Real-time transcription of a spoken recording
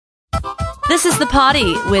This is The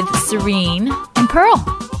Party with Serene and Pearl.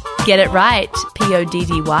 Get it right, Poddy.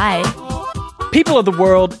 People of the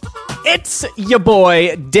world, it's your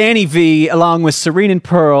boy, Danny V, along with Serene and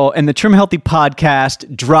Pearl, and the Trim Healthy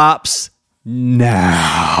podcast drops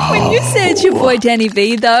now. When you say it's your boy Danny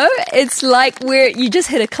V, though, it's like you just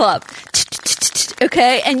hit a club.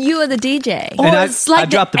 Okay, and you are the DJ. Or it's like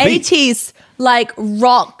the 80s, like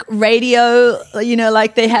rock radio, you know,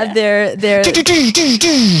 like they have their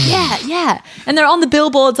yeah. And they're on the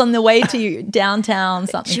billboards on the way to downtown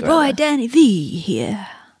something. It's your boy Danny V here.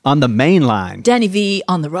 On the main line. Danny V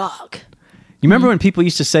on the rock. You remember when people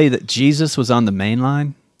used to say that Jesus was on the main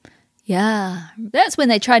line? Yeah. That's when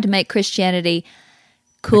they tried to make Christianity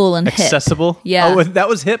cool and accessible? Hip. Yeah. Oh, that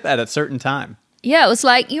was hip at a certain time. Yeah, it was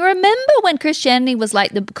like, you remember when Christianity was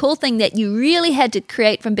like the cool thing that you really had to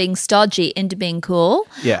create from being stodgy into being cool?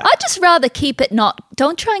 Yeah. I'd just rather keep it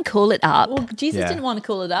don't try and cool it up. Well, Jesus didn't want to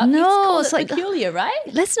cool it up. No, it's like peculiar, right?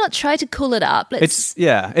 Let's not try to cool it up. It's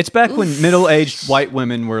back when middle-aged white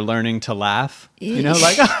women were learning to laugh. You know,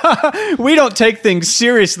 like, we don't take things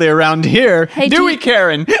seriously around here, do we,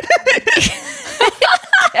 Karen?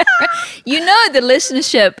 You know the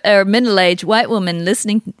listenership are middle-aged white women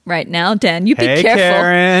listening right now, Dan. You be careful. Hey,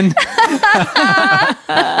 Karen.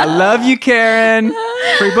 I love you, Karen.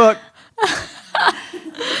 Free book.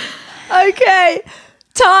 Okay,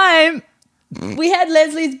 time. We had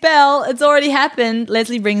Leslie's bell. It's already happened.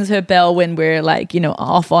 Leslie rings her bell when we're like, you know,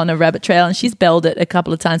 off on a rabbit trail, and she's belled it a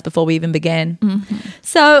couple of times before we even began. Mm-hmm.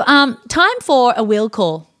 So, time for a will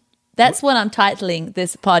call. That's what I'm titling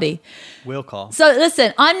this potty. Will call. So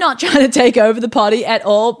listen, I'm not trying to take over the potty at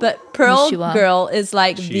all, but Pearl Girl is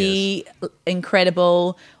like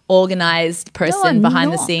incredible, organized person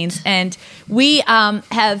behind the scenes. And we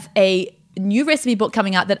have a new recipe book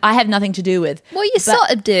coming out that I have nothing to do with. Well, you sort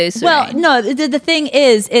of do, Serene. Well, no, the thing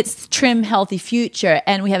is, it's Trim Healthy Future,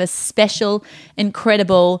 and we have a special,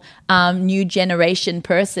 incredible new generation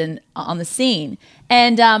person on the scene.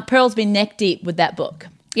 And Pearl's been neck deep with that book.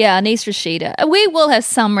 Yeah, Anise Rashida. We will have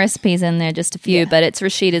some recipes in there, just a few, but it's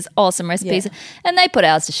Rashida's awesome recipes. Yeah. And they put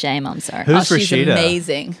ours to shame, I'm sorry. Who's she's Rashida?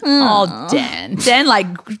 Amazing. Oh, Dan. Dan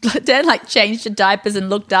like changed her diapers and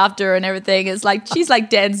looked after her and everything. It's like she's like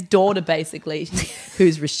Dan's daughter, basically.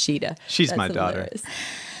 Who's Rashida? She's my daughter.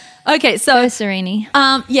 Okay, so Serene.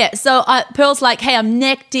 So Pearl's like, hey, I'm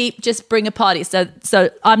neck deep, just bring a potty. So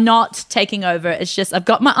I'm not taking over. It's just I've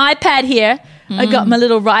got my iPad here. I got my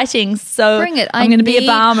little writings. So bring it. I'm going to be a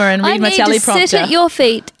balmer and read my teleprompter. I need to sit at your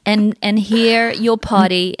feet and hear your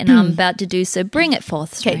potty, and I'm about to do so. Bring it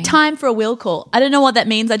forth, Serene. Okay, time for a will call. I don't know what that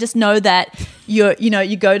means. I just know that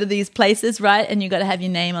you go to these places, right? And you got to have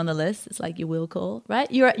your name on the list. It's like your will call, right?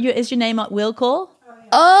 Is your name on will call?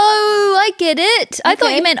 Oh, I get it. I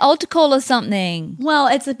thought you meant altar call or something. Well,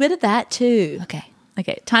 it's a bit of that too. Okay,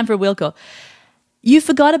 time for a will call. You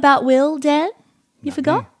forgot about Will, Dan? You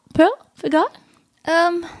forgot? Pearl? Forgot?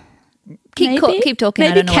 Keep talking.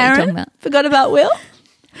 Maybe I don't know Karen what you're talking about. Forgot about Will?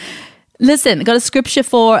 Listen, got a scripture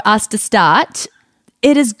for us to start.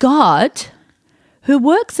 It is God who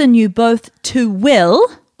works in you both to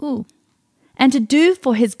will and to do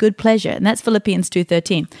for his good pleasure. And that's Philippians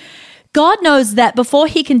 2:13. God knows that before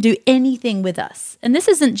he can do anything with us, and this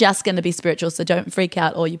isn't just going to be spiritual, so don't freak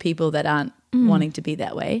out all you people that aren't wanting to be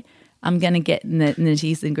that way. I'm going to get in the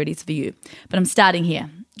nitties and gritties for you. But I'm starting here.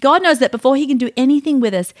 God knows that before he can do anything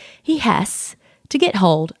with us, he has to get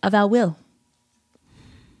hold of our will.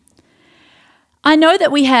 I know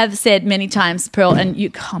that we have said many times, Pearl, and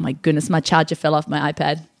you, oh my goodness, my charger fell off my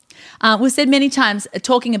iPad. We've said many times,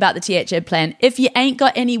 talking about the THED plan, if you ain't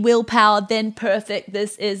got any willpower, then perfect,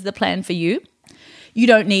 this is the plan for you. You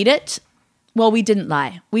don't need it. Well, we didn't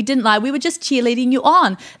lie. We were just cheerleading you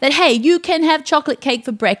on. That, hey, you can have chocolate cake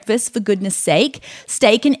for breakfast, for goodness sake.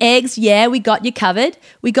 Steak and eggs, yeah, we got you covered.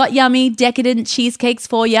 We got yummy, decadent cheesecakes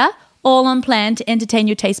for you, all on plan to entertain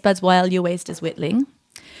your taste buds while your waist is whittling.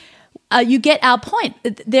 You get our point.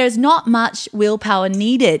 There's not much willpower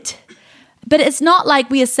needed. But it's not like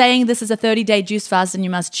we are saying this is a 30-day juice fast and you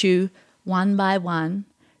must chew one by one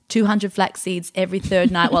 200 flax seeds every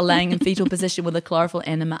third night while laying in fetal position with a chlorophyll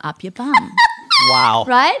enema up your bum. Wow.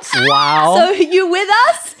 Right? Wow. So you with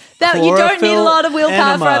us? That you don't need a lot of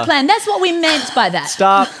willpower for our plan. That's what we meant by that.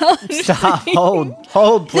 Stop. Hold,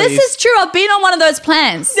 please. This is true. I've been on one of those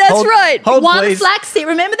plans. That's right. One flax seed.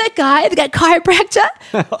 Remember that guy, that chiropractor?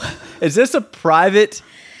 Is this a private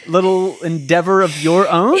little endeavor of your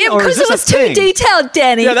own? Yeah, or is because this it was a thing? too detailed,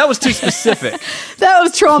 Danny. Yeah, that was too specific. That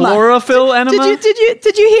was trauma. Chlorophyll enema? Did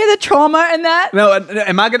you hear the trauma in that? No,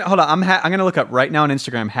 am I gonna hold on? I'm gonna look up right now on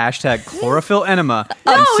Instagram # chlorophyll enema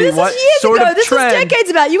No, and see this what is years sort ago. of This trend. was decades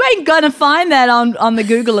about. You ain't gonna find that on the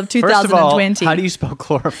Google of 2020. First of all, how do you spell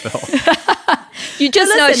chlorophyll? You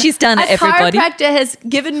just know she's done it, everybody. A chiropractor has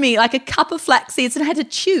given me like a cup of flax seeds and I had to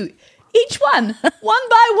chew each one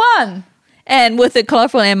by one. And with the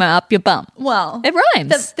chlorophyll enema up your bum. Well, It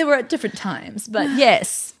rhymes. They were at different times, but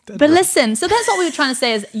yes. But listen, so that's what we were trying to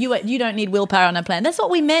say is you don't need willpower on a plan. That's what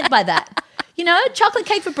we meant by that. You know, chocolate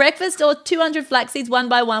cake for breakfast or 200 flax seeds one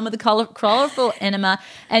by one with a chlorophyll enema,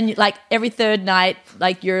 and like every third night,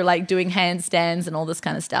 like you're like doing handstands and all this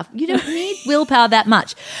kind of stuff. You don't need willpower that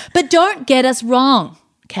much. But don't get us wrong,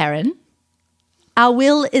 Karen. Our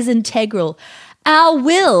will is integral. Our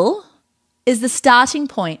will is the starting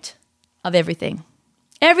point of everything.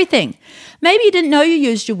 Everything. Maybe you didn't know you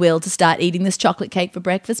used your will to start eating this chocolate cake for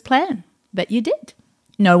breakfast plan, but you did.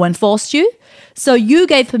 No one forced you, so you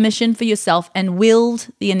gave permission for yourself and willed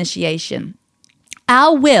the initiation.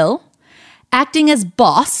 Our will, acting as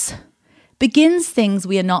boss, begins things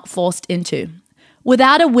we are not forced into.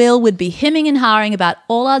 Without a will, we'd be hemming and hawing about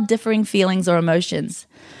all our differing feelings or emotions.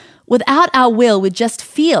 Without our will, we'd just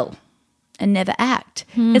feel and never act.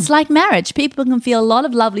 It's like marriage. People can feel a lot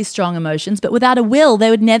of lovely, strong emotions, but without a will,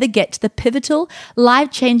 they would never get to the pivotal,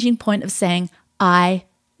 life-changing point of saying, I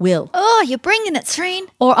will. Oh, you're bringing it, Serene.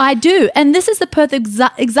 Or I do. And this is the perfect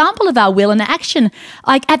example of our will in action.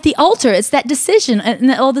 Like at the altar, it's that decision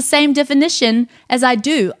or the same definition as I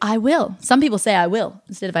do. I will. Some people say I will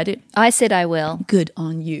instead of I do. I said I will. Good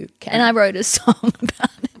on you, Karen. And I wrote a song about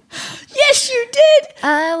it. Yes, you did.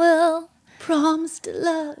 I will. Promise to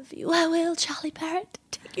love you. I will, Charlie Parrott.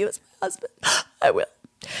 Take you as my husband. I will.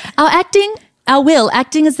 Our will,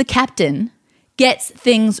 acting as the captain, gets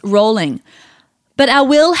things rolling. But our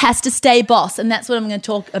will has to stay boss, and that's what I'm going to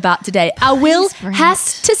talk about today. Our will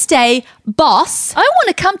has to stay boss. I want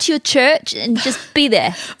to come to your church and just be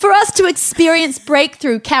there. For us to experience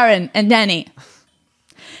breakthrough, Karen and Danny.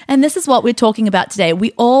 And this is what we're talking about today.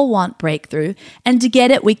 We all want breakthrough, and to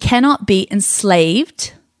get it, we cannot be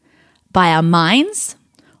enslaved by our minds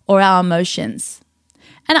or our emotions.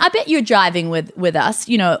 And I bet you're driving with us,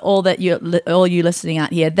 you know, all you listening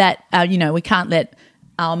out here, that, we can't let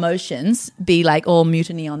our emotions be like all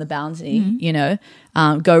mutiny on the bounty, you know,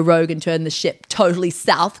 go rogue and turn the ship totally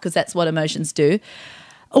south, because that's what emotions do.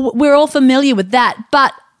 We're all familiar with that.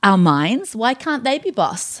 But our minds, why can't they be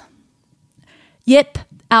boss? Yep,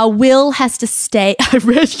 our will has to stay. I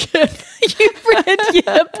read yep. You read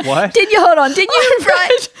yep. What? Did you, hold on, did you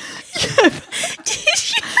write? Yep. Did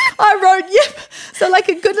you? I wrote yep. So like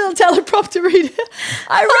a good little teleprompter reader.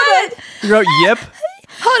 I wrote it. You wrote yep?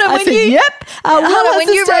 Hold on, I said, yep, our will has when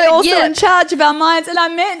to you stay wrote also yep. in charge of our minds. And I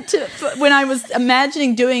meant to, when I was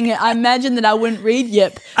imagining doing it, I imagined that I wouldn't read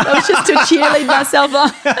yep. That was just to cheerlead myself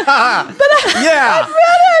on. But Yeah. I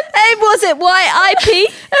read it. And was it YIP?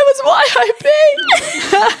 It was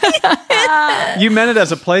YIP. You meant it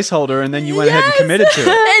as a placeholder, and then you went ahead and committed to it.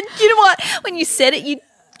 And you know what? When you said it, you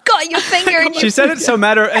got your finger and She you said it so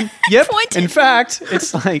matter, and yep, Pointed. in fact,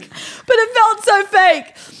 it's like, But it felt so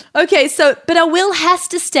fake. Okay, but our will has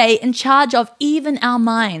to stay in charge of even our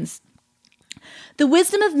minds. The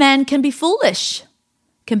wisdom of man can be foolish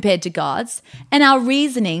compared to God's, and our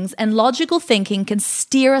reasonings and logical thinking can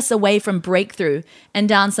steer us away from breakthrough and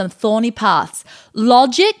down some thorny paths.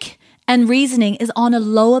 Logic and reasoning is on a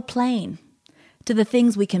lower plane to the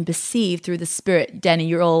things we can perceive through the Spirit. Danny,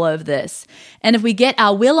 you're all over this. And if we get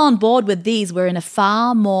our will on board with these, we're in a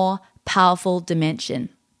far more powerful dimension.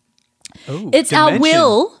 It's dimension. our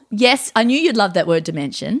will. Yes, I knew you'd love that word,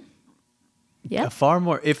 dimension. Yeah. far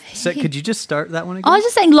more. Could you just start that one again? I was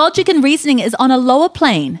just saying logic and reasoning is on a lower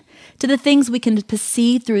plane to the things we can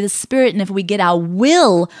perceive through the Spirit. And if we get our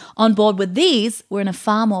will on board with these, we're in a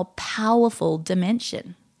far more powerful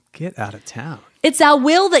dimension. Get out of town. It's our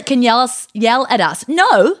will that can yell at us.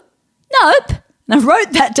 No, nope. And I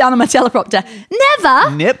wrote that down on my teleprompter.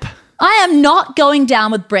 Never. Nip. I am not going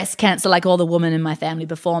down with breast cancer like all the women in my family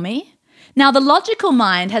before me. Now, the logical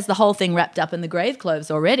mind has the whole thing wrapped up in the grave clothes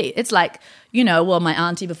already. It's like, my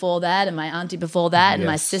auntie before that and my auntie before that and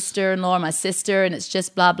my sister-in-law and my sister, and it's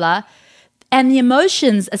just blah, blah. And the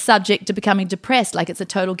emotions are subject to becoming depressed like it's a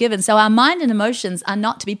total given. So our mind and emotions are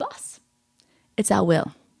not to be boss. It's our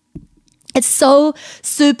will. It's so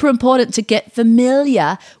super important to get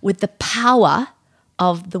familiar with the power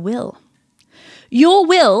of the will. Your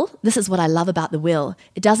will, this is what I love about the will,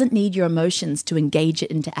 it doesn't need your emotions to engage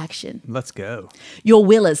it into action. Let's go. Your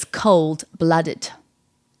will is cold-blooded.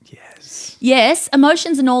 Yes,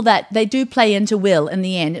 emotions and all that, they do play into will in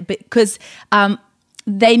the end because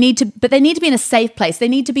they need to be in a safe place. They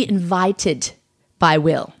need to be invited by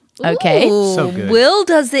will. Okay. Ooh, So good. Will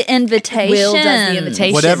does the invitation. Will does the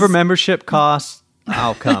invitation. Whatever membership costs,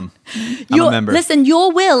 I'll come. I'm a member. Listen,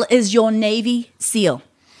 your will is your Navy SEAL.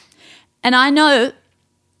 And I know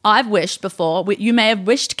I've wished before, you may have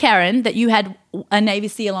wished, Karen, that you had a Navy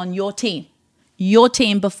SEAL on your team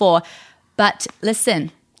before. But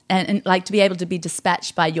listen, and like to be able to be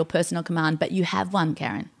dispatched by your personal command, but you have one,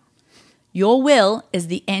 Karen. Your will is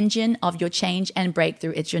the engine of your change and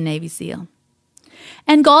breakthrough. It's your Navy SEAL.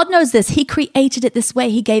 And God knows this. He created it this way.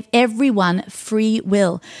 He gave everyone free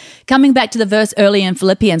will. Coming back to the verse earlier in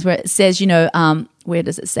Philippians where it says, where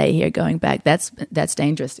does it say here going back? That's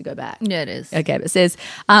dangerous to go back. Yeah, it is. Okay, but it says,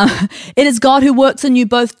 it is God who works in you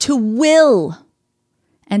both to will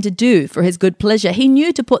and to do for his good pleasure. He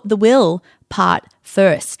knew to put the will part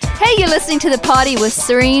first. Hey, you're listening to The Party with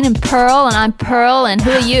Serene and Pearl, and I'm Pearl, and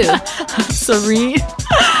who are you? Serene.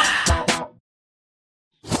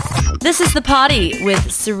 This is The Party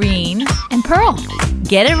with Serene And Pearl.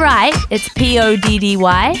 Get it right. It's Poddy.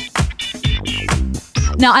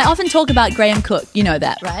 Now, I often talk about Graham Cook. You know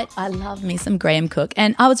that, right? I love me some Graham Cook.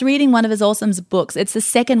 And I was reading one of his awesome books. It's the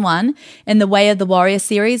second one in the Way of the Warrior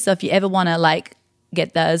series. So if you ever want to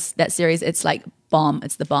get that series, it's like bomb.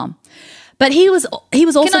 It's the bomb. But he was also Can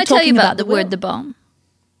I talking tell you about the will. word the bomb?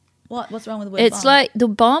 What's wrong with the word It's bomb? like the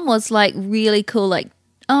bomb was like really cool, 8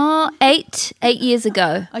 years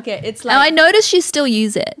ago. Okay, it's Now I like notice you still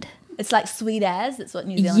use it. it's like sweet as. That's what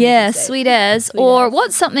New Zealand. Yeah, sweet as. Sweet Or as.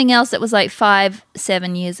 what's something else that was like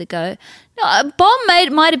 5-7 years ago? No, a bomb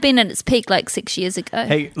might have been at its peak like 6 years ago.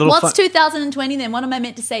 Hey, little What's fun. 2020 then? What am I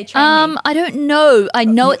meant to say? Train me. I don't know. I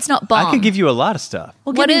know it's not bomb. I can give you a lot of stuff.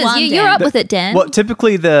 Well, What give me is? one, You're Dan. up with it, Dan. Well,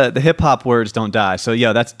 typically the hip hop words don't die. So,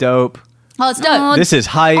 that's dope. Oh, it's dope. This is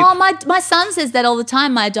hype. Oh, my son says that all the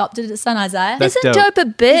time. My adopted son Isaiah. That's Isn't dope. dope a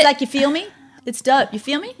bit? He's like, you feel me? It's dope. You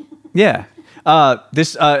feel me? Yeah.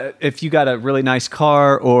 If you got a really nice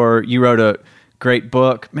car or you wrote a great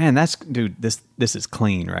book, man, this is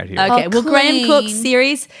clean right here. Okay. Oh, Well, Graham Cook's clean.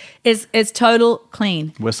 series is total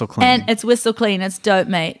clean. Whistle clean. And it's whistle clean. It's dope,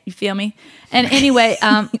 mate. You feel me? And anyway,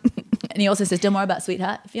 and he also says, don't worry about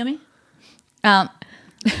sweetheart. You feel me?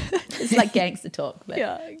 It's like gangster talk, but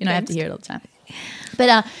I have to hear it all the time.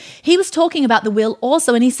 But he was talking about the will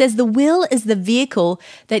also, and he says the will is the vehicle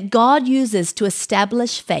that God uses to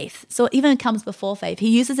establish faith. So it even comes before faith. He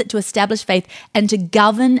uses it to establish faith and to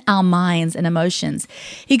govern our minds and emotions.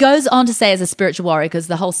 He goes on to say as a spiritual warrior, because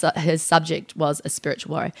his subject was a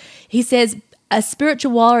spiritual warrior. He says a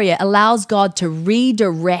spiritual warrior allows God to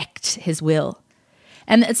redirect his will.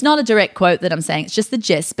 And it's not a direct quote that I'm saying, it's just the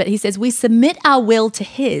gist. But he says, we submit our will to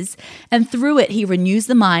his, and through it, he renews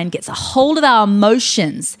the mind, gets a hold of our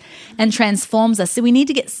emotions, and transforms us. So we need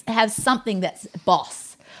to have something that's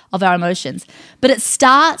boss of our emotions. But it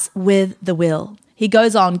starts with the will. He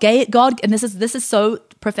goes on, God, and this is so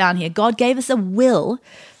profound here. God gave us a will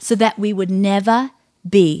so that we would never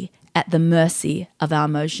be at the mercy of our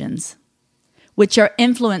emotions, which are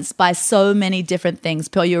influenced by so many different things.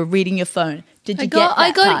 Pearl, you're reading your phone. Did you get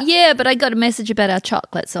that part? Yeah, but I got a message about our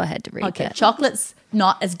chocolate, so I had to read Okay, that. chocolate's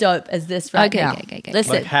not as dope as this right now. Okay.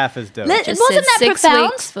 Listen, Like half as dope. Just wasn't said that 6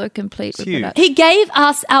 profound? weeks for complete huge. reproduction. He gave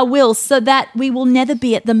us our will so that we will never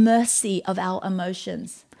be at the mercy of our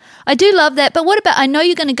emotions. I do love that, but what about, I know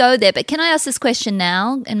you're going to go there, but can I ask this question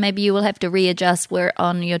now? And maybe you will have to readjust where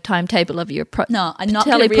on your timetable of your No, I'm not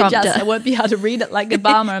going to teleprompter. readjust. I won't be able to read it like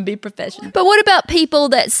Obama and be professional. But what about people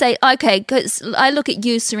that say, okay, because I look at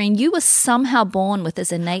you, Serene, you were somehow born with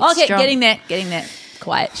this innate Okay, strong... getting there.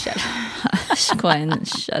 Quiet, shut up. Quiet,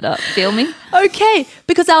 shut up. Feel me? Okay,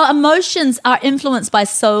 because our emotions are influenced by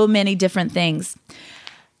so many different things.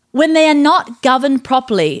 When they are not governed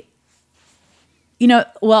properly,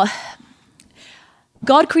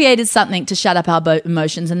 God created something to shut up our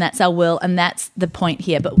emotions, and that's our will, and that's the point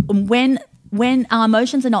here. But when our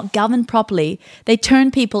emotions are not governed properly, they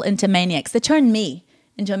turn people into maniacs. They turn me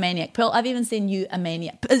into a maniac. Pearl, I've even seen you a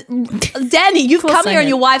maniac. Danny, you've come I here in have.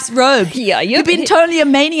 your wife's robe. Yeah, you've been totally a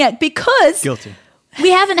maniac because Guilty.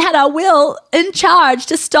 we haven't had our will in charge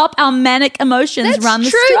to stop our manic emotions That's run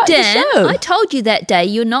the true, the Dan. show. I told you that day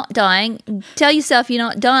you're not dying. Tell yourself you're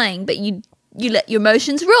not dying, but you let your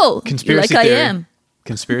emotions rule. Conspiracy You're like theory. I am.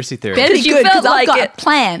 Conspiracy theory. Better be 'Cause you good felt because I've like got it. a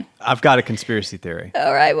plan. I've got a conspiracy theory.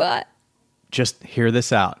 All right, what? Just hear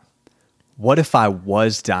this out. What if I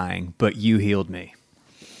was dying, but you healed me?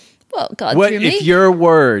 Well, God What through me. if your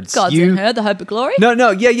words? God's in her, the hope of glory.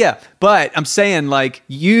 No, yeah. But I'm saying, like,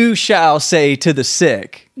 you shall say to the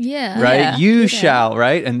sick, Yeah. right? Yeah. You shall,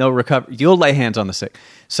 right? And they'll recover. You'll lay hands on the sick.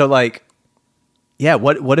 So, like, yeah.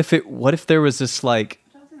 What if there was this, like,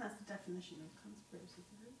 I don't think that's the definition of conspiracy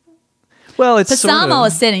theory. well, it's Pasamo sort of,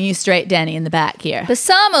 is setting you straight, Danny, in the back here.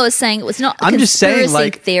 Basamo is saying it was not a I'm just saying, conspiracy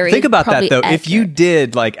like, theory. think about that probably though. If you accurate.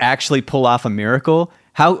 did, like, actually pull off a miracle,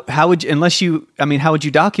 how would you, how would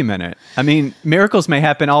you document it? I mean, miracles may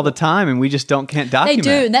happen all the time, and we just can't They document.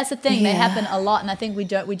 do, and that's the thing. They Yeah. happen a lot, and I think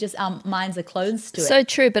our minds are closed to it. So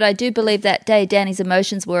true, but I do believe that day Danny's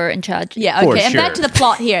emotions were in charge. Yeah, For okay. And back sure. to the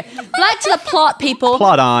plot here. Back to the plot, people.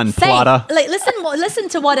 Plot on, Faith. plotter. Like, listen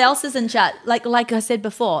to what else is in chat. Like I said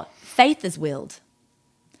before, faith is willed.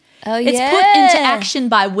 Oh, It's yeah. put into action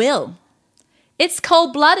by will. It's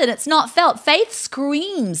cold-blooded. It's not felt. Faith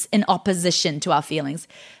screams in opposition to our feelings.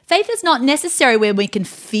 Faith is not necessary where we can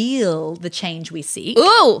feel the change we seek.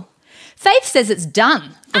 Ooh. Faith says it's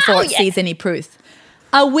done before Oh, it yeah. sees any proof.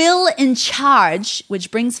 A will in charge, which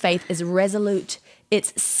brings faith, is resolute.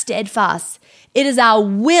 It's steadfast. It is our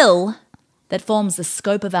will that forms the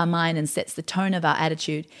scope of our mind and sets the tone of our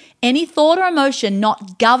attitude. Any thought or emotion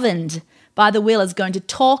not governed by the will is going to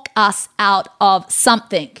talk us out of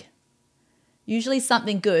something. Usually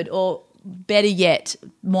something good, or better yet,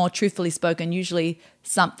 more truthfully spoken, usually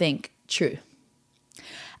something true.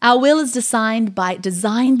 Our will is designed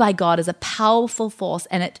by God as a powerful force,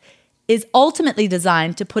 and it is ultimately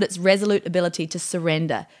designed to put its resolute ability to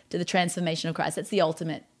surrender to the transformation of Christ. That's the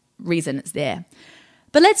ultimate reason it's there.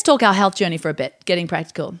 But let's talk our health journey for a bit, getting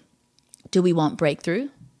practical. Do we want breakthrough?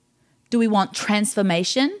 Do we want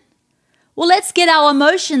transformation? Well, let's get our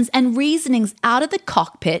emotions and reasonings out of the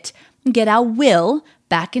cockpit and get our will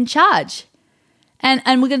back in charge.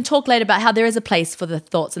 And we're going to talk later about how there is a place for the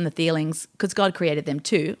thoughts and the feelings because God created them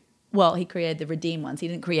too. Well, he created the redeemed ones. He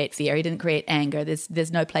didn't create fear. He didn't create anger.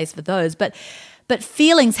 There's no place for those. But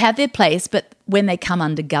feelings have their place, but when they come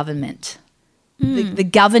under government, the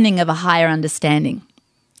governing of a higher understanding.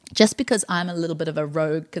 Just because I'm a little bit of a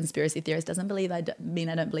rogue conspiracy theorist doesn't mean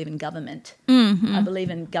I don't believe in government. Mm-hmm. I believe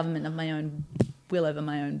in government of my own will over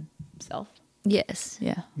my own self. Yes.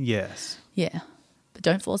 Yeah. Yes. Yeah. But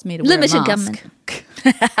don't force me to Limited wear a mask.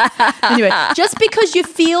 government. Anyway, just because you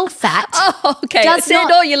feel fat Oh, okay. Does Send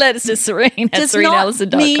not- all your letters to Serene at does not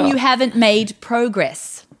SereneAllison.com. mean you haven't made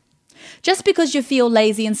progress. Just because you feel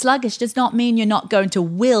lazy and sluggish does not mean you're not going to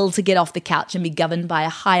will to get off the couch and be governed by a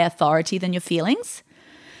higher authority than your feelings.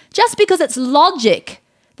 Just because it's logic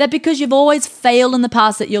that because you've always failed in the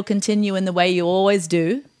past that you'll continue in the way you always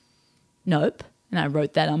do. Nope. And I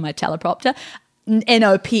wrote that on my teleprompter.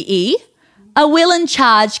 NOPE. A will in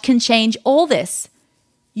charge can change all this.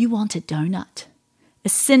 You want a donut. A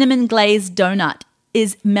cinnamon glazed donut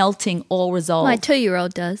is melting all resolve. My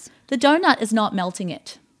 2-year-old does. The donut is not melting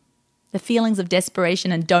it. The feelings of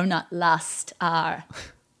desperation and donut lust are,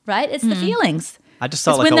 right? It's the feelings. I just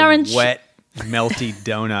saw It's like when they're a in wet, melty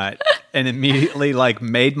donut and immediately like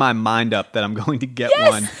made my mind up that I'm going to get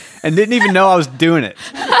one and didn't even know I was doing it.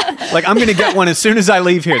 Like I'm going to get one as soon as I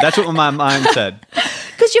leave here. That's what my mind said.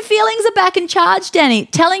 Because your feelings are back in charge, Danny,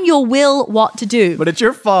 telling your will what to do. But it's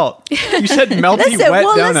your fault. You said melty, Listen, wet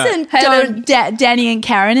well, donut. listen, Danny and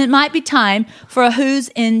Karen, it might be time for a who's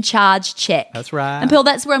in charge check. That's right. And Bill,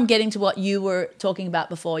 that's where I'm getting to what you were talking about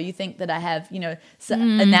before. You think that I have, a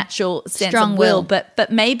natural sense Strong of will, will.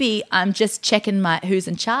 but maybe I'm just checking my who's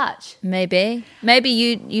in charge. Maybe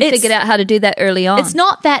you It's- figured out how to do that early on. It's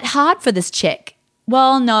not that hard for this check.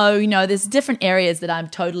 Well, no, there's different areas that I'm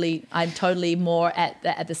totally more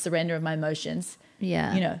at the surrender of my emotions.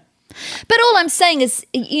 Yeah. But all I'm saying is,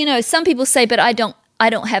 some people say, but I don't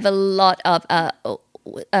have a lot of And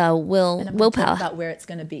I'm gonna talk willpower. about where it's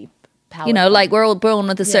going to be powered. Like we're all born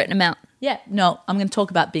with a certain amount. Yeah, no, I'm going to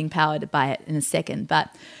talk about being powered by it in a second,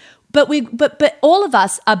 but all of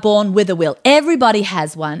us are born with a will. Everybody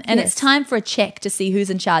has one, and Yes. it's time for a check to see who's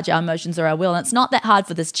in charge, our emotions or our will. And it's not that hard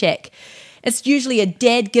for this check. It's usually a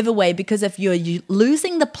dead giveaway because if you're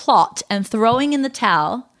losing the plot and throwing in the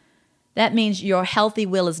towel, that means your healthy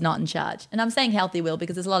will is not in charge. And I'm saying healthy will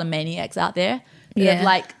because there's a lot of maniacs out there that Yeah. have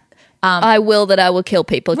like I will that I will kill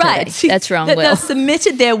people today. right. That's wrong that will. they've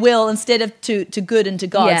submitted their will instead of to good and to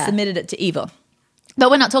God, Yeah. submitted it to evil. But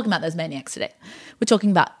we're not talking about those maniacs today. We're talking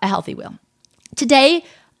about a healthy will. Today,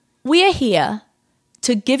 we are here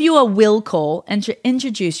to give you a will call and to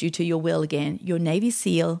introduce you to your will again, your Navy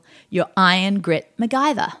SEAL, your iron grit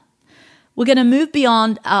MacGyver. We're going to move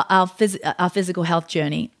beyond our physical health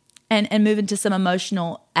journey and move into some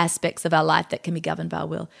emotional aspects of our life that can be governed by our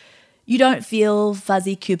will. You don't feel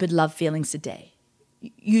fuzzy Cupid love feelings today.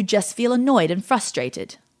 you just feel annoyed and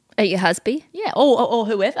frustrated. At your husband? Yeah, or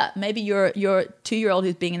whoever. Maybe you're your 2-year-old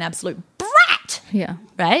who's being an absolute brat, Yeah.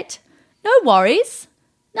 right? No worries.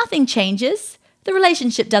 Nothing changes. The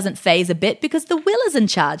relationship doesn't phase a bit because the will is in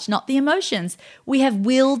charge, not the emotions. We have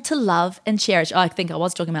will to love and cherish. Oh, I think I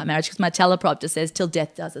was talking about marriage because my teleprompter says, till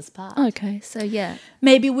death does us part. Okay, so yeah.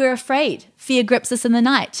 Maybe we're afraid. Fear grips us in the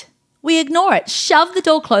night. We ignore it, shove the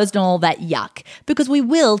door closed and all that yuck because we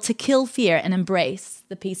will to kill fear and embrace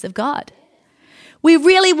the peace of God. We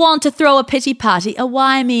really want to throw a pity party, a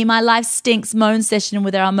why me, my life stinks moan session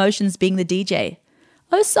with our emotions being the DJ.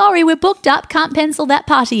 Oh, sorry, we're booked up, can't pencil that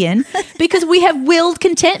party in because we have willed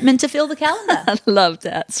contentment to fill the calendar. I love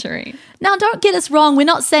that, Serene. Now, don't get us wrong. We're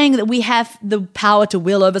not saying that we have the power to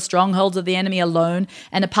will over strongholds of the enemy alone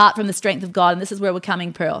and apart from the strength of God. And this is where we're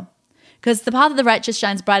coming, Pearl. Because the path of the righteous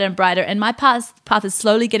shines brighter and brighter, and my path is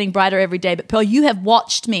slowly getting brighter every day. But Pearl, you have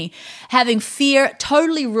watched me having fear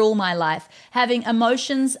totally rule my life, having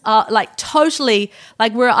emotions totally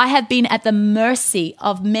where I have been at the mercy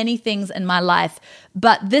of many things in my life.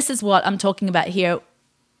 But this is what I'm talking about here.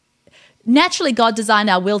 Naturally, God designed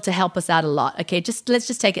our will to help us out a lot. Okay, let's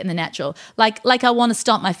just take it in the natural. Like I want to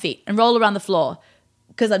stomp my feet and roll around the floor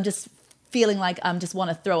because I'm just feeling like I just want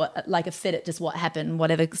to throw it like a fit at just what happened,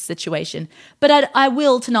 whatever situation. But I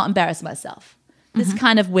will to not embarrass myself. This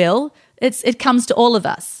kind of will, it comes to all of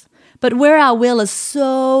us. But where our will is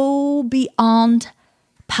so beyond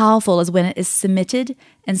powerful is when it is submitted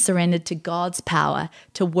and surrendered to God's power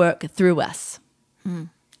to work through us.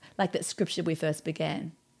 Like that scripture we first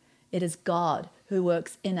began. It is God who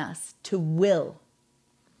works in us to will.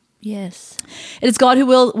 Yes. It is God who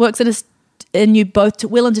works in us in you both to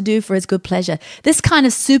will and to do for his good pleasure. This kind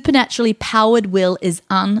of supernaturally powered will is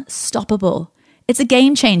unstoppable. It's a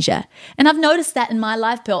game changer. And I've noticed that in my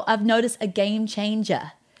life, Pearl. I've noticed a game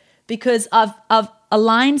changer because I've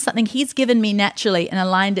aligned something he's given me naturally and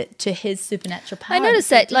aligned it to his supernatural power. I noticed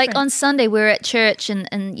that, like on Sunday, we were at church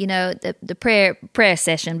and you know, the prayer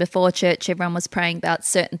session before church, everyone was praying about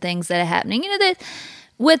certain things that are happening. You know,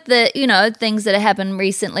 with the, you know, things that have happened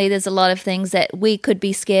recently, there's a lot of things that we could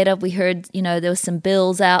be scared of. We heard, you know, there were some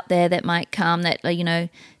bills out there that might come that, you know,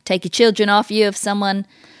 take your children off you if someone...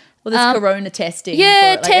 Well, there's corona testing.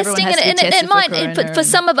 Yeah, for, like, testing, and it might, for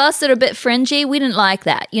some of us that are a bit fringy, we didn't like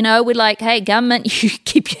that. You know, we're like, hey, government, you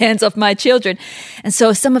keep your hands off my children. And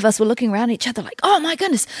so some of us were looking around at each other like, oh my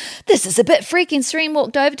goodness, this is a bit freaking. Serene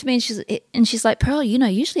walked over to me and she's like, Pearl, you know,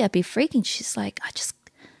 usually I'd be freaking. She's like, I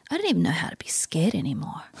don't even know how to be scared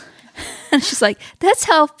anymore. And she's like, that's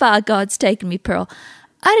how far God's taken me, Pearl.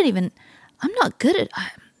 I'm not good at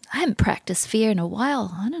I haven't practiced fear in a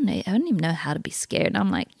while. I don't even know how to be scared. And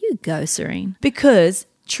I'm like, you go, Serene. Because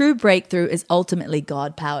true breakthrough is ultimately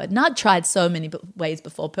God-powered. And I'd tried so many ways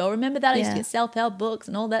before, Pearl. Remember that? I used to get self-help books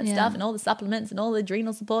and all that stuff and all the supplements and all the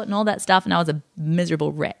adrenal support and all that stuff, and I was a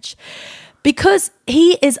miserable wretch. Because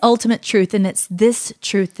he is ultimate truth, and it's this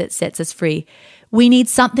truth that sets us free. We need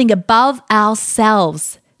something above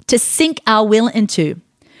ourselves to sink our will into.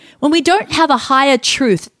 When we don't have a higher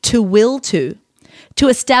truth to will to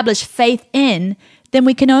establish faith in, then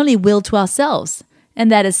we can only will to ourselves. And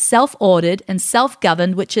that is self-ordered and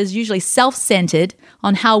self-governed, which is usually self-centered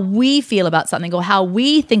on how we feel about something or how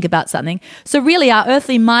we think about something. So really our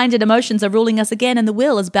earthly mind and emotions are ruling us again, and the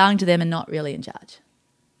will is bowing to them and not really in charge.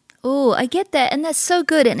 Oh, I get that. And that's so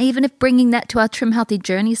good. And even if bringing that to our Trim Healthy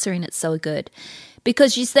journey, Serene, it's so good.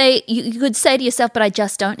 Because you could say to yourself, but I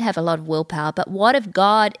just don't have a lot of willpower. But what if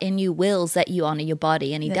God in you wills that you honor your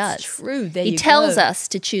body? And he That's does. true. There he you tells go. us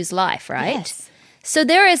to choose life, right? Yes. So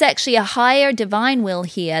there is actually a higher divine will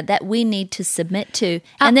here that we need to submit to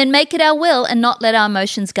and then make it our will and not let our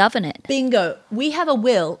emotions govern it. Bingo. We have a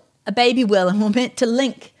will, a baby will, and we're meant to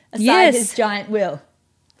link aside his giant will.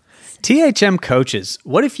 THM coaches,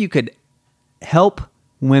 what if you could help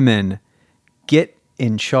women get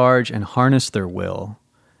in charge and harness their will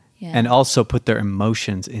and also put their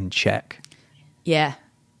emotions in check? Yeah.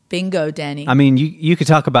 Bingo, Danny. I mean, you could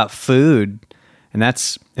talk about food, and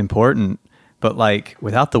that's important, but like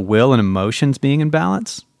without the will and emotions being in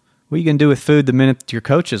balance, what are you going to do with food the minute your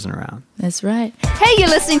coach isn't around? That's right. Hey, you're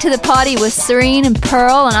listening to The Party with Serene and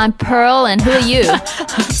Pearl, and I'm Pearl, and who are you?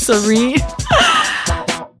 Serene.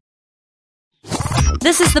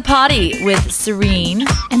 This is The Party with Serene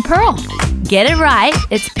And Pearl. Get it right.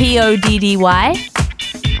 It's PODDY.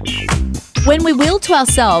 When we will to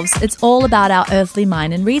ourselves, it's all about our earthly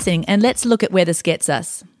mind and reasoning. And let's look at where this gets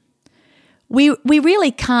us. We really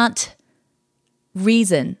can't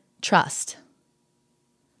reason trust,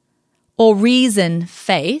 or reason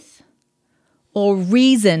faith, or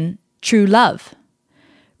reason true love.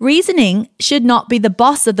 Reasoning should not be the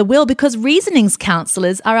boss of the will because reasoning's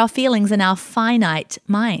counselors are our feelings and our finite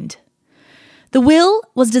mind. The will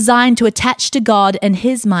was designed to attach to God and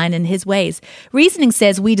his mind and his ways. Reasoning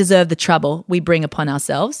says we deserve the trouble we bring upon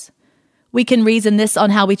ourselves. We can reason this on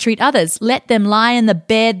how we treat others. Let them lie in the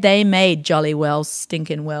bed they made, jolly well,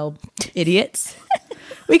 stinking well, idiots.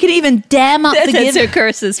 We can even dam up forgiveness. That's her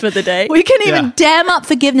curses for the day. We can even dam up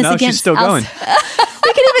forgiveness No, against she's still going.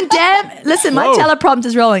 We can even listen, my Whoa.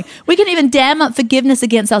 teleprompter's rolling. We can even dam up forgiveness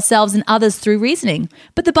against ourselves and others through reasoning.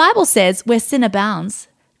 But the Bible says where sin abounds,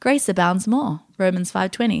 grace abounds more. Romans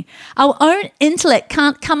 5:20. Our own intellect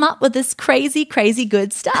can't come up with this crazy, crazy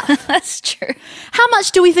good stuff. That's true. How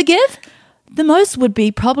much do we forgive? The most would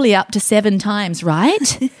be probably up to 7 times,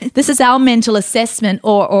 right? This is our mental assessment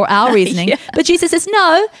or our reasoning. Yeah. But Jesus says,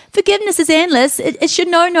 no, forgiveness is endless. It should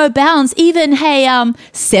know no bounds. Even,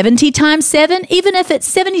 70 times 7, even if it's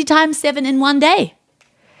 70 times 7 in one day.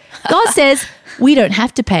 God says, we don't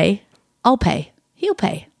have to pay. I'll pay. He'll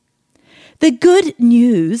pay. The good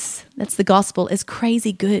news, that's the gospel, is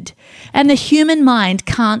crazy good. And the human mind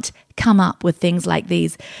can't come up with things like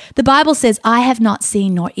these. The Bible says, I have not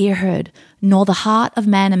seen nor ear heard, nor the heart of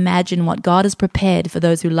man imagine what God has prepared for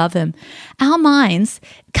those who love him. Our minds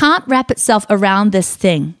can't wrap itself around this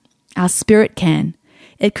thing. Our spirit can.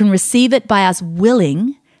 It can receive it by us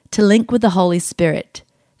willing to link with the Holy Spirit,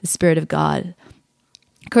 the Spirit of God.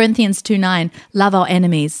 Corinthians 2:9, love our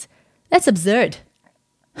enemies. That's absurd.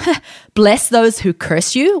 Bless those who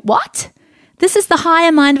curse you? What? This is the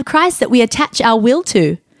higher mind of Christ that we attach our will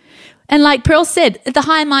to. And like Pearl said, the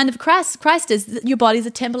higher mind of Christ is that your body's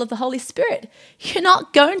a temple of the Holy Spirit. You're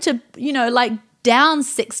not going to, down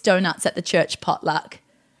 6 donuts at the church potluck.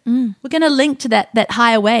 We're going to link to that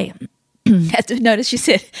higher way. Have to notice you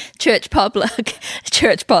said church potluck.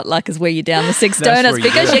 Church potluck is where you down the 6 That's donuts where you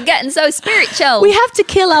because do it. you're getting so spiritual. We have to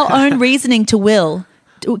kill our own reasoning to will.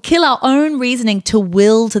 Kill our own reasoning to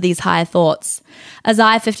will to these higher thoughts.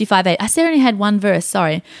 Isaiah 55:8. I said I only had one verse,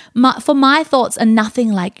 sorry. For my thoughts are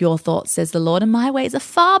nothing like your thoughts, says the Lord, and my ways are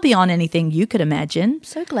far beyond anything you could imagine.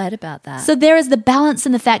 So glad about that. So there is the balance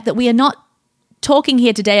in the fact that we are not talking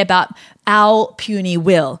here today about our puny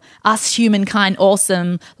will, us humankind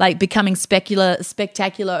awesome, like becoming spectacular,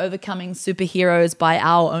 overcoming superheroes by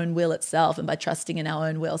our own will itself and by trusting in our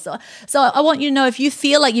own will. So I want you to know, if you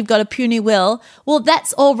feel like you've got a puny will, well,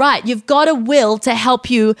 that's all right. You've got a will to help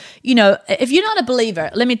you, if you're not a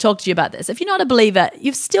believer, let me talk to you about this. If you're not a believer,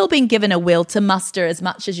 you've still been given a will to muster as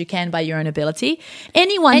much as you can by your own ability.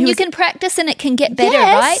 And you can practice and it can get better,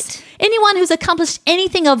 Yes. right? Anyone who's accomplished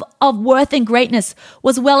anything of worth and greatness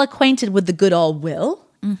was well acquainted with the good old will.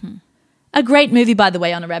 Mm-hmm. A great movie, by the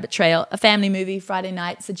way, on a rabbit trail, a family movie, Friday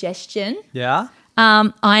night suggestion. Yeah?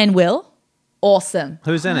 Iron Will. Awesome.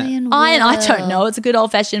 Who's in it? Iron, I don't know. It's a good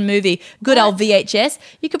old-fashioned movie. Good old VHS.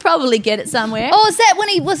 You could probably get it somewhere. Oh, is that when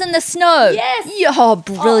he was in the snow? Yes. Yeah, oh,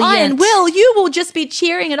 brilliant. Iron Will, you will just be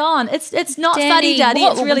cheering it on. It's not fuddy-duddy.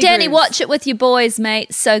 It's really Danny, grooves. watch it with your boys,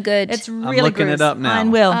 mate. So good. It's I'm really looking grooves. it up now.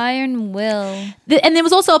 Iron Will. Iron Will. And there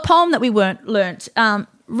was also a poem that we learnt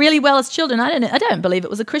really well as children. I don't believe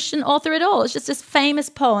it was a Christian author at all. It's just this famous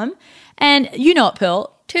poem. And you know it,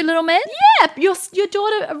 Pearl. 2 Little Men? Yeah, your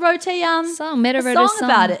daughter wrote a Song. Meta wrote song a song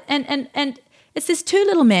about it. And it says 2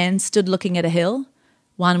 little men stood looking at a hill.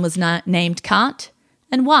 One was named Kant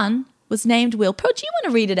and one was named Will. Pearl, do you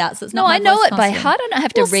want to read it out so it's not No, my I know voice it by constantly? heart. I don't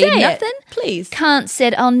have to Well, read say it, nothing. please. Kant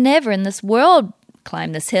said, I'll never in this world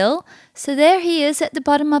climb this hill. So there he is at the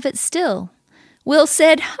bottom of it still. Will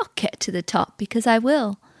said, I'll get to the top because I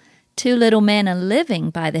will. 2 little men are living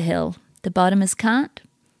by the hill. The bottom is Kant.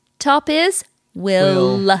 Top is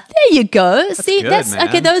Will. There you go. See, good, that's man.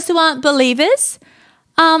 okay. Those who aren't believers,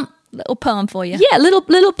 Little poem for you. yeah,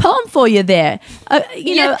 little poem for you there.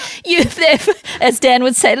 You know, you there, as Dan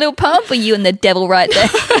would say, little poem for you and the devil right there.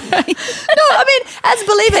 no, I mean, as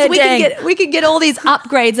believers, Dang. we can get all these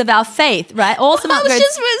upgrades of our faith, right? Awesome I upgrades.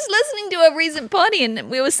 was listening to a recent party and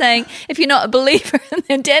we were saying, if you're not a believer, and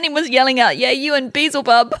then Danny was yelling out, yeah, you and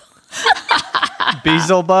Beelzebub.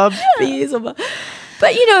 Beelzebub?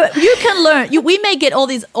 But you can learn. We may get all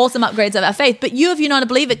these awesome upgrades of our faith, but if you're not a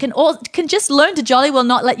believer, can just learn to jolly well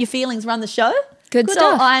not let your feelings run the show. Good old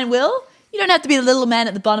stuff. Iron Will. You don't have to be the little man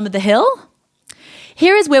at the bottom of the hill.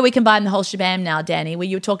 Here is where we combine the whole shabam now, Danny, where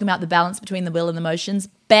you were talking about the balance between the will and the emotions.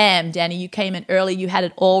 Bam, Danny, you came in early. You had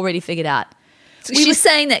it already figured out. So she's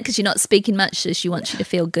saying that because you're not speaking much, so she wants you to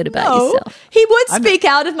feel good about yourself. He would speak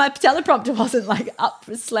out if my teleprompter wasn't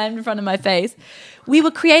slammed in front of my face. We were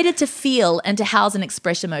created to feel and to house and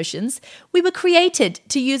express emotions. We were created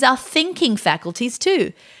to use our thinking faculties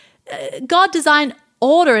too. God designed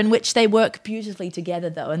order in which they work beautifully together,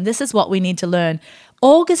 though. And this is what we need to learn.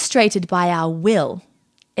 Orchestrated by our will,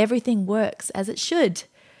 everything works as it should.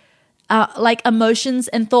 Like emotions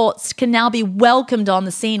and thoughts can now be welcomed on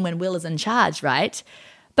the scene when will is in charge, right?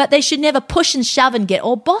 But they should never push and shove and get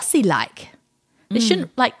all bossy-like. They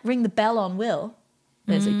shouldn't like ring the bell on will.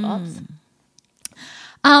 There's he pops.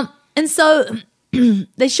 And so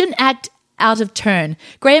they shouldn't act out of turn.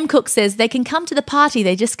 Graham Cook says they can come to the party,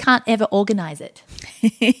 they just can't ever organize it.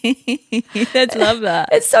 Let's love that.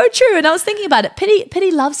 It's so true. And I was thinking about it.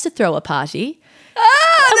 Pitty loves to throw a party.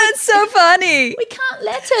 That's so funny. We can't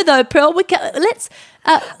let her though, Pearl.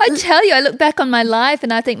 I tell you, I look back on my life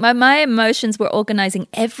and I think my emotions were organizing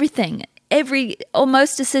everything.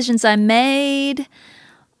 Almost decisions I made,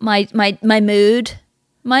 my mood,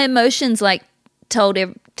 my emotions like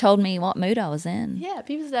told me what mood I was in. Yeah,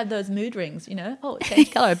 people have those mood rings, you know. Oh, it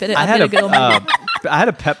changed color a bit. I had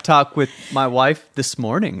a pep talk with my wife this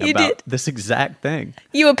morning about this exact thing.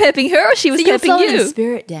 You were pepping her, or she was pepping you? In the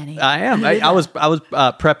spirit, Danny. I am. I was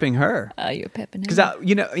prepping her. Oh, you were pepping her. Because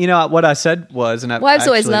you know what I said was, and wives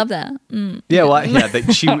always love that. Yeah, well,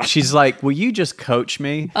 yeah. She's like, "Will you just coach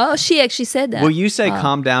me?" Oh, she actually said that. Will you say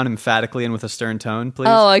 "calm down" emphatically and with a stern tone, please?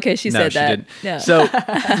 Oh, okay. She said that. She didn't. No. So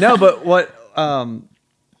no, but what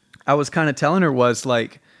I was kind of telling her was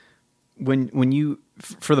like, when you,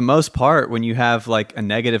 for the most part, when you have like a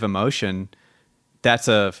negative emotion, that's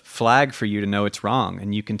a flag for you to know it's wrong,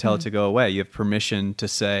 and you can tell it to go away. You have permission to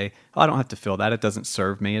say, "Oh, I don't have to feel that. It doesn't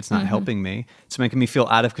serve me. It's not helping me. It's making me feel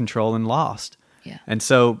out of control and lost." Yeah. And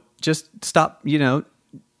so just stop.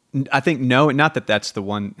 I think not that that's the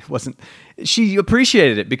one. Wasn't she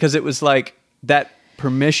appreciated it because it was like that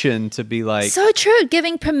permission to be like, so true,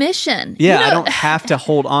 giving permission. Yeah, I don't have to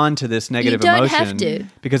hold on to this negative emotion. You don't have to.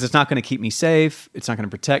 Because it's not going to keep me safe. It's not going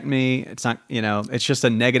to protect me. It's not, it's just a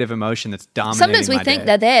negative emotion that's dominating Sometimes we my think day.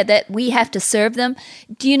 they're there, that we have to serve them.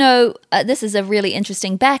 Do you know, this is a really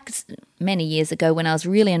interesting, back many years ago when I was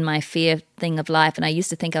really in my fear thing of life and I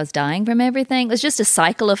used to think I was dying from everything. It was just a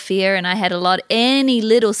cycle of fear, and I had any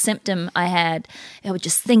little symptom I had, I would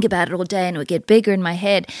just think about it all day and it would get bigger in my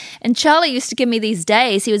head. And Charlie used to give me these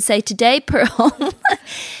days. He would say, "Today, Pearl,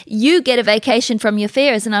 you get a vacation from your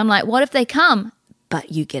fears." And I'm like, "What if they come?"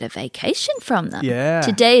 "But you get a vacation from them. Yeah.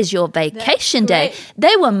 Today is your vacation day."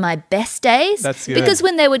 They were my best days. That's good. Because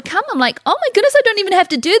when they would come, I'm like, "Oh my goodness, I don't even have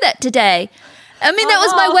to do that today." I mean, that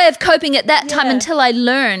was my way of coping at that time until I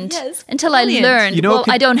learned. Yes,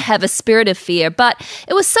 I don't have a spirit of fear, but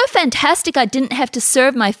it was so fantastic I didn't have to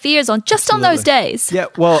serve my fears on those days. Yeah,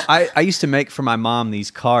 well, I used to make for my mom these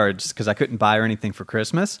cards because I couldn't buy her anything for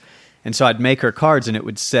Christmas. And so I'd make her cards and it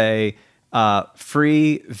would say,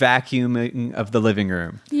 free vacuuming of the living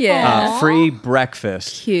room. Yeah. Free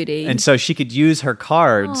breakfast. Cutie. And so she could use her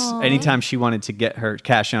cards anytime she wanted to get her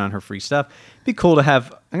cash in on her free stuff. It'd be cool to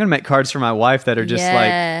have, I'm going to make cards for my wife that are just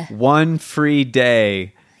like one free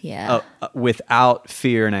day without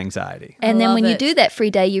fear and anxiety. And then when you do that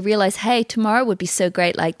free day, you realize, hey, tomorrow would be so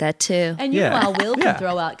great like that too. And you know our will can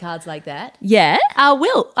throw out cards like that. Yeah. Our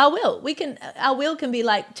will. Our will can be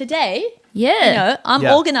like, today, I'm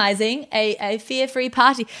organizing a fear-free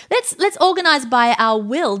party. Let's organize by our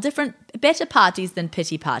will better parties than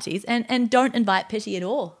pity parties, and don't invite pity at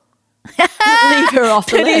all. Leave her off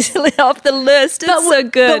the list. Off the list. It's so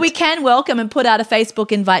good. But we can welcome and put out a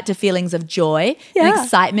Facebook invite to feelings of joy and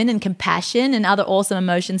excitement and compassion and other awesome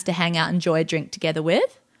emotions to hang out, enjoy a drink together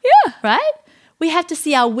with. Yeah. Right? We have to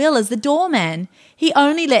see our will as the doorman. He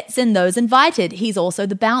only lets in those invited. He's also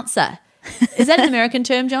the bouncer. Is that an American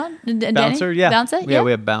term, John? Bouncer, yeah. Bouncer? Yeah, we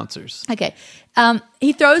have bouncers. Okay.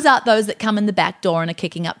 He throws out those that come in the back door and are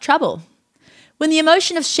kicking up trouble. When the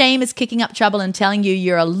emotion of shame is kicking up trouble and telling you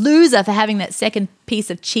you're a loser for having that second piece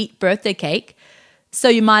of cheap birthday cake, so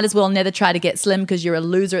you might as well never try to get slim because you're a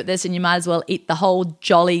loser at this and you might as well eat the whole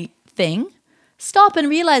jolly thing, stop and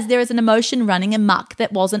realize there is an emotion running amok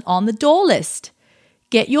that wasn't on the door list.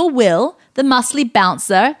 Get your will, the muscly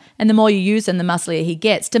bouncer, and the more you use him, the musclier he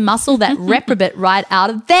gets, to muscle that reprobate right out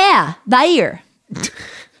of there.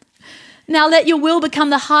 Now let your will become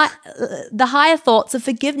the higher thoughts of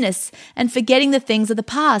forgiveness and forgetting the things of the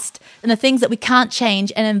past and the things that we can't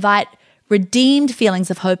change, and invite redeemed feelings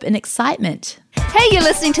of hope and excitement. Hey, you're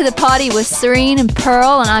listening to The Party with Serene and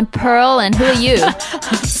Pearl, and I'm Pearl, and who are you?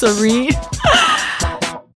 Serene.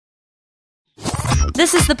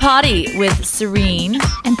 This is The Party with Serene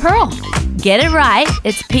and Pearl. Get it right.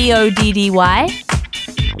 It's PODDY.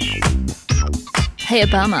 Hey,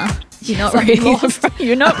 Obama. You're not reading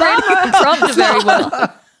the prompt very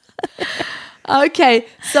well. Okay,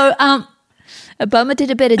 so Obama did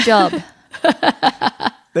a better job.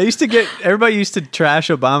 Everybody used to trash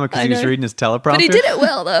Obama because he was reading his teleprompter. But he did it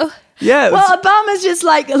well, though. Yeah. Well, Obama's just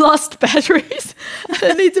like lost batteries.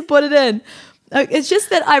 I need to put it in. It's just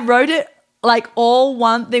that I wrote it like all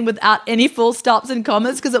one thing without any full stops and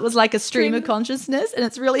commas because it was like a stream of consciousness, and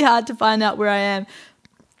it's really hard to find out where I am.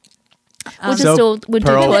 We'll do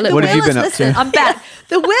Pearl, toilet. what have you been up Listen, to? I'm back.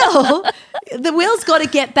 The will's got to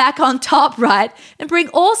get back on top, right, and bring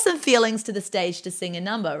awesome feelings to the stage to sing a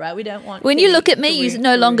number, right? We don't want. When you look at me, you're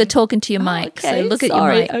no longer talking to your mic. Okay, so look at your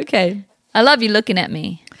sorry. mic. Okay. I love you looking at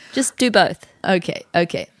me. Just do both. Okay.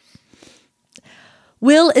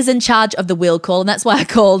 Will is in charge of the will call, and that's why I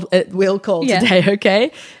called it will call today,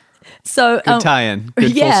 okay? So Good tie-in.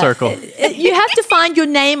 Good full circle. You have to find your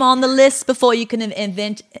name on the list before you can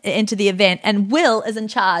enter the event, and Will is in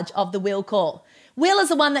charge of the will call. Will is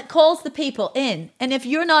the one that calls the people in, and if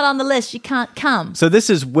you're not on the list, you can't come. So this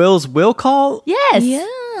is Will's will call? Yes. Yeah.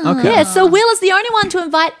 Okay. Yeah, so Will is the only one to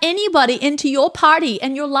invite anybody into your party,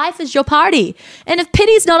 and your life is your party. And if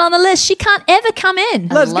Pitty's not on the list, she can't ever come in.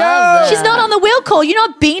 Let's go. that. She's not on the will call. You know,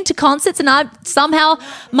 I've been to concerts, and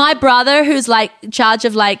my brother, who's like in charge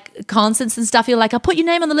of like concerts and stuff, he'll like, I'll put your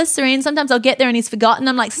name on the list, Serene. Sometimes I'll get there and he's forgotten.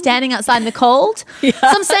 I'm like standing outside in the cold. So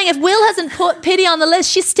I'm saying if Will hasn't put Pitty on the list,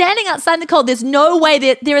 she's standing outside in the cold. There's no way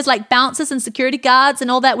that there is like bouncers and security guards and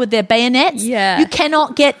all that with their bayonets. Yeah. You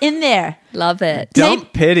cannot get in there. Love it.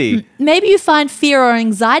 Don't pity. Maybe you find fear or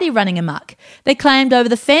anxiety running amok. They climbed over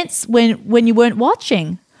the fence when you weren't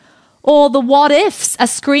watching. Or the what ifs are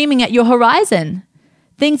screaming at your horizon.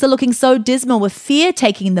 Things are looking so dismal with fear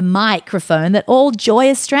taking the microphone that all joy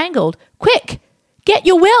is strangled. Quick, get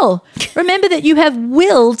your will. Remember that you have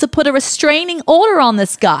will to put a restraining order on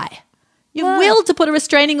this guy. You have will to put a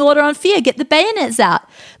restraining order on fear. Get the bayonets out.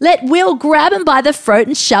 Let will grab him by the throat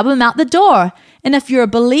and shove him out the door. And if you're a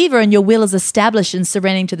believer and your will is established in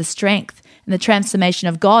surrendering to the strength and the transformation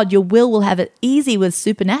of God, your will have it easy with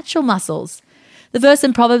supernatural muscles. The verse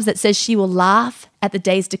in Proverbs that says she will laugh at the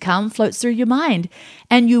days to come floats through your mind.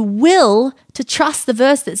 And you will to trust the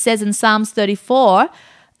verse that says in Psalms 34,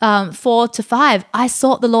 4-5, I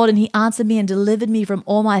sought the Lord and he answered me and delivered me from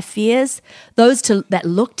all my fears. Those that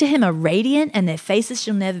look to him are radiant and their faces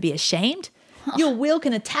shall never be ashamed. Your will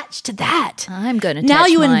can attach to that. I'm going to now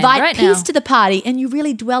attach you mine invite right peace now. to the party, and you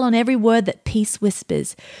really dwell on every word that peace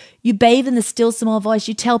whispers. You bathe in the still small voice.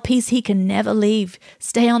 You tell peace he can never leave.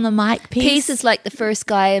 Stay on the mic, peace. Peace is like the first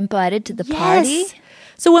guy invited to the party.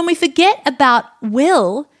 So when we forget about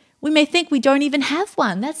will, we may think we don't even have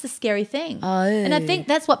one. That's the scary thing. Oh. And I think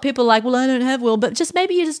that's what people are like, well, I don't have will, but just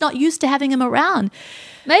maybe you're just not used to having him around.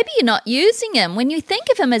 Maybe you're not using him. When you think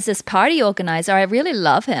of him as this party organizer, I really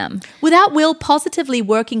love him. Without will positively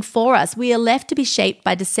working for us, we are left to be shaped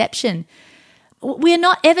by deception. We are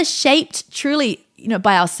not ever shaped truly,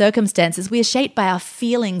 by our circumstances. We are shaped by our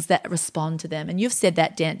feelings that respond to them. And you've said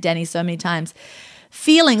that, Danny, so many times.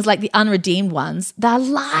 Feelings like the unredeemed ones, they're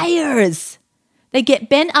liars. They get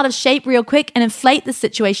bent out of shape real quick and inflate the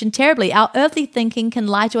situation terribly. Our earthly thinking can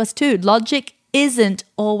lie to us too. Logic isn't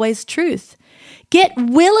always truth. Get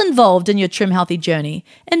Will involved in your trim, healthy journey.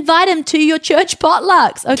 Invite him to your church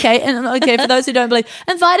potlucks. Okay, for those who don't believe,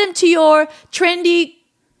 invite him to your trendy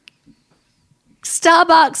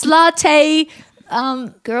Starbucks latte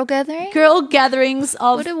Girl gathering? girl gatherings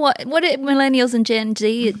of. What do millennials and Gen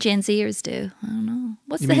Zers do? I don't know.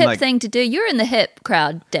 What's You the mean hip like- thing to do? You're in the hip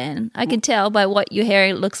crowd, Dan. I can tell by what your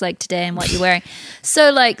hair looks like today and what you're wearing.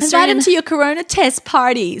 So, like, Invite him to your Corona test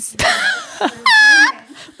parties,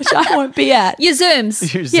 which I won't be at. your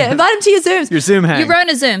Zooms. Your Yeah, invite him to your Zooms. Your Zoom hang. Your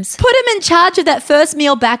Rona Zooms. Put him in charge of that first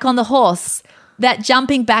meal back on the horse, that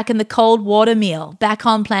jumping back in the cold water meal, back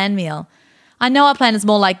on plan meal. I know our plan is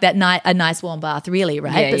more like that a nice warm bath, really,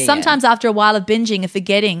 right? Yeah, but yeah, sometimes after a while of binging and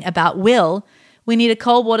forgetting about Will, we need a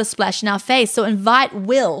cold water splash in our face. So invite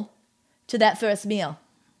Will to that first meal,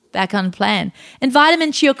 back on plan. Invite him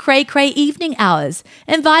into your cray-cray evening hours.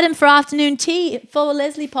 Invite him for afternoon tea for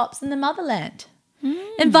Leslie Pops in the motherland.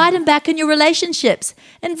 Invite him back in your relationships.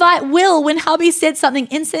 Invite Will when hubby said something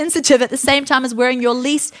insensitive at the same time as wearing your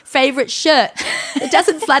least favorite shirt. It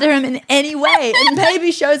doesn't flatter him in any way and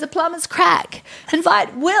maybe shows a plumber's crack.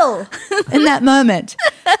 Invite Will in that moment.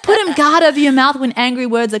 Put him guard over your mouth when angry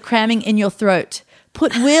words are cramming in your throat.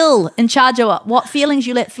 Put Will in charge of what feelings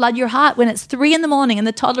you let flood your heart when it's 3 a.m. and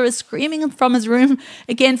the toddler is screaming from his room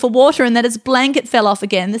again for water and that his blanket fell off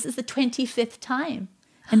again. This is the 25th time.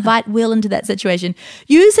 Invite Will into that situation.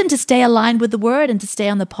 Use him to stay aligned with the word and to stay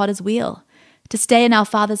on the potter's wheel, to stay in our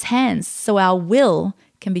Father's hands so our will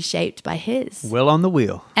can be shaped by his. Will on the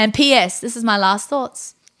wheel. And P.S., this is my last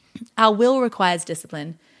thoughts. Our will requires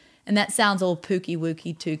discipline. And that sounds all pooky,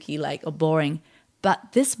 wooky, tooky, or boring.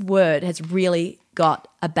 but this word has really got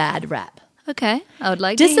a bad rap. Okay, I would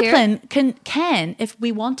like to hear. Discipline can, if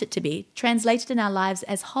we want it to be, translated in our lives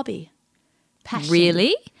as hobby, passion,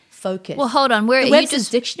 Really? focus. Well, hold on. Where The you Webster's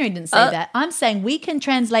just dictionary didn't say that. I'm saying we can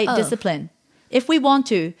translate discipline if we want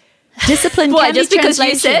to. Discipline Why, can just be because you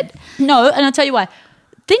translation. said? No, and I'll tell you why.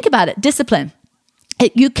 Think about it. Discipline.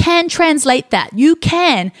 You can translate that. You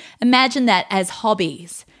can imagine that as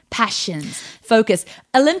hobbies, passions, focus.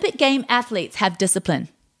 Olympic game athletes have discipline,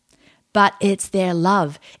 but it's their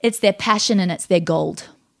love, it's their passion, and it's their gold.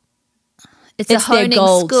 it's a it's their honing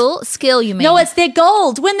gold. skill, you mean? No, it's their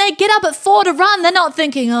gold. When they get up at 4 to run, they're not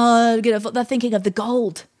thinking, they're thinking of the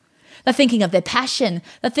gold. They're thinking of their passion.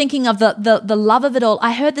 They're thinking of the love of it all.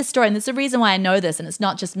 I heard this story, and there's a reason why I know this, and it's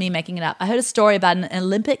not just me making it up. I heard a story about an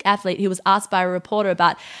Olympic athlete who was asked by a reporter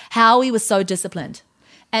about how he was so disciplined.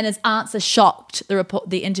 And his answer shocked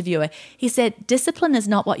the interviewer. He said, discipline is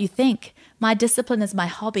not what you think. My discipline is my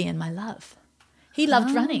hobby and my love. He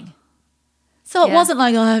loved running. So it wasn't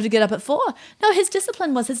like, I have to get up at 4. No, his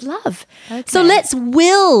discipline was his love. Okay. So let's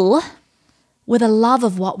will with a love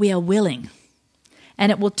of what we are willing. And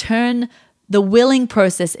it will turn the willing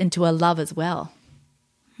process into a love as well.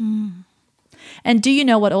 And do you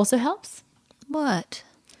know what also helps? What?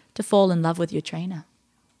 To fall in love with your trainer.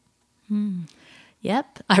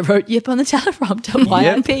 Yep, I wrote yip on the teleprompter.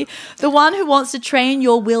 YIP. The one who wants to train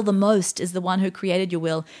your will the most is the one who created your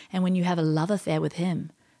will. And when you have a love affair with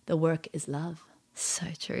him, the work is love. So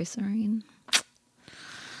true, Serene.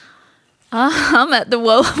 I'm at the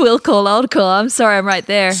will call, old call. I'm sorry, I'm right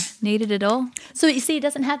there. Needed it all. So you see, it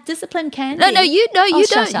doesn't have discipline, can No, be. no, you Oh,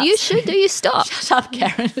 shut don't. up. You should do. You stop. Shut up,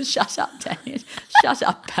 Karen. Shut up, Daniel. Shut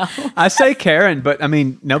up, pal. I say Karen, but I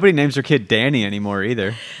mean, nobody names their kid Danny anymore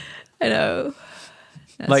either. I know.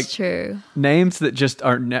 That's Like- true. Names that just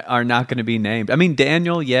are not going to be named. I mean,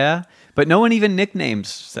 Daniel, yeah, but no one even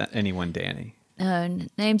nicknames anyone Danny.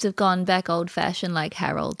 Names have gone back old-fashioned, like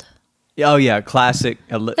Harold, Oh yeah, classic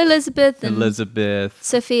Elizabeth, and Elizabeth.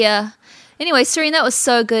 Sophia. Anyway, Serene, that was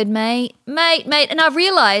so good, mate. And I've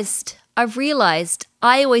realized I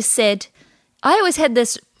always had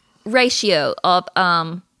this ratio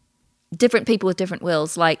of different people with different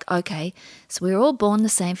wills. Like, okay, so we're all born the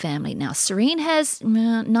same family. Now, Serene has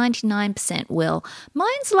 99% will.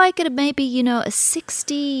 Mine's like at maybe, a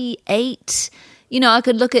 68. I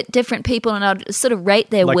could look at different people and I'd sort of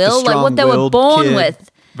rate their Like will, the like what they were strong-willed born kid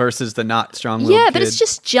with. versus the not strong-willed Yeah, kid. but it's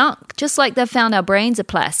just junk. Just like they found our brains are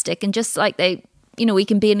plastic, and just like we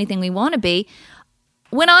can be anything we want to be.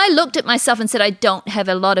 When I looked at myself and said I don't have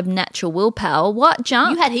a lot of natural willpower, what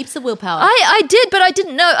junk? You had heaps of willpower. I did, but I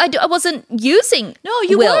didn't know. I wasn't using. No,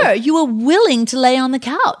 you will. were. You were willing to lay on the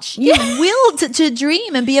couch. You willed to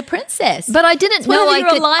dream and be a princess. But I didn't know whatever I you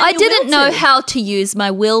could. align I your didn't will know to. how to use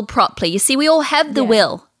my will properly. You see, we all have the Yeah.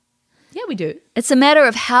 will. Yeah, we do. It's a matter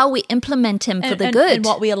of how we implement him for the good. And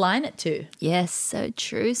what we align it to. Yes, so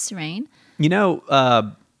true, Serene.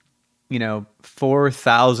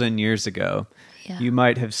 4,000 years ago, Yeah. you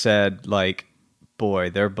might have said, like, boy,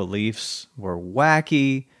 their beliefs were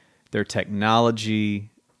wacky. Their technology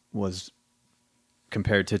was,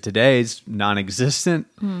 compared to today's, non-existent,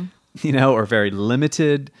 or very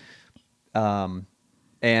limited.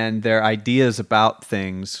 And their ideas about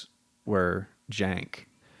things were jank.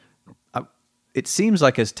 It seems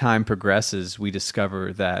like as time progresses, we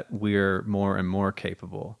discover that we're more and more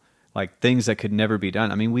capable. Like things that could never be done.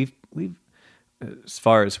 I mean, we've as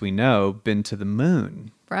far as we know, been to the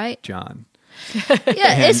moon, Right? John.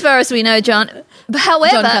 Yeah, as far as we know, John. But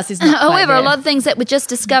however, John Cussey's not quite a there. lot of things that we're just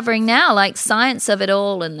discovering now, like science of it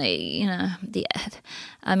all, and the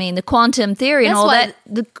quantum theory and That's all why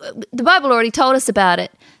that. The Bible already told us about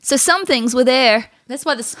it. So some things were there. That's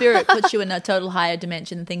why the spirit puts you in a total higher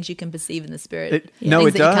dimension than things you can perceive in the spirit. No,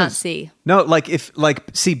 things it that does. you can't see. No,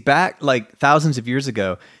 back like thousands of years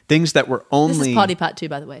ago, things that were only This is Potty Part 2,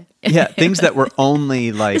 by the way. yeah, things that were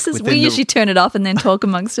only like This is within we the- usually turn it off and then talk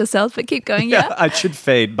amongst ourselves. But keep going. Yeah. I should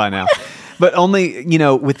fade by now. But only,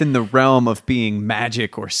 within the realm of being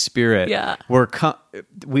magic or spirit, Yeah.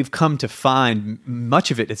 we've come to find much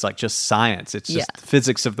of it. It's like just science. It's just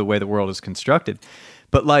physics of the way the world is constructed.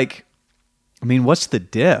 But what's the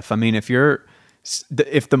diff? I mean, if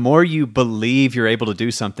the more you believe you're able to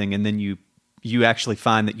do something, and then you actually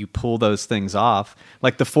find that you pull those things off,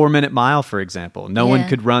 like the 4-minute mile, for example. No one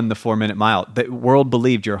could run the 4-minute mile. The world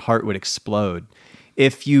believed your heart would explode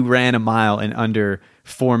if you ran a mile in under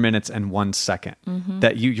 4 minutes and 1 second.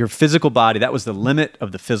 That your physical body, that was the limit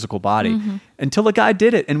of the physical body, until a guy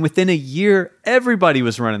did it, and within a year, everybody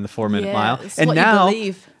was running the 4-minute mile. It's And what now you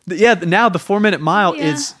believe. Yeah, now the 4-minute mile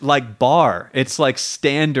Yeah. is like bar. It's like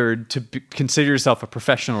standard to consider yourself a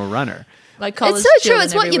professional runner. Like It's college so true. children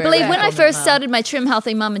It's what you everywhere believe. with When I Coleman first Mile. started my Trim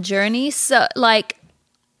Healthy Mama journey, so like,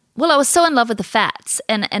 well, I was so in love with the fats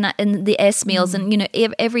and the S meals, and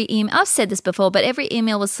every email. I've said this before, but every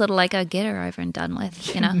email was sort of like, "Oh, get her over and done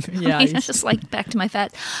with," Yeah, I mean, it's just like back to my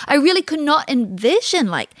fats. I really could not envision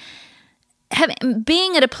like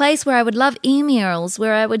being at a place where I would love emails,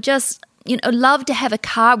 where I would just love to have a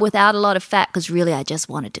carb without a lot of fat, because really I just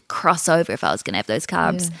wanted to cross over if I was going to have those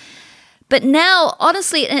carbs. Yeah. But now,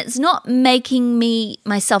 honestly, and it's not making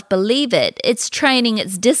myself believe it. It's training,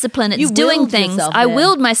 it's discipline, it's You doing willed things. yourself I there.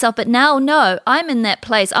 willed myself, but now, no, I'm in that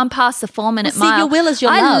place. I'm past the 4-minute Well, see, mile. your will is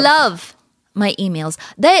your I love. love my emails.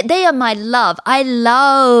 They are my love. I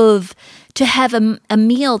love to have a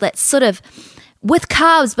meal that's sort of with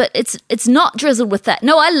carbs, but it's not drizzled with that.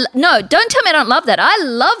 No, don't tell me I don't love that. I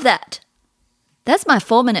love that. That's my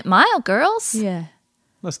 4-minute mile, girls. Yeah.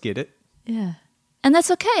 Let's get it. Yeah. And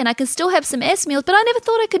that's okay. And I can still have some S meals, but I never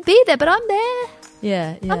thought I could be there, but I'm there.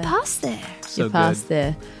 Yeah. Yeah. I'm past there. So You're past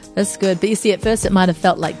there. That's good. But you see, at first it might have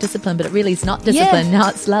felt like discipline, but it really is not discipline. Yeah. Now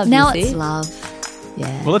it's love. Now you it's see? love.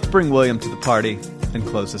 Yeah. Well, let's bring William to the party and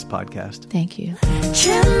close this podcast. Thank you.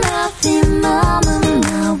 Trim healthy mama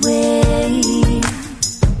my way,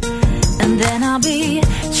 and then I'll be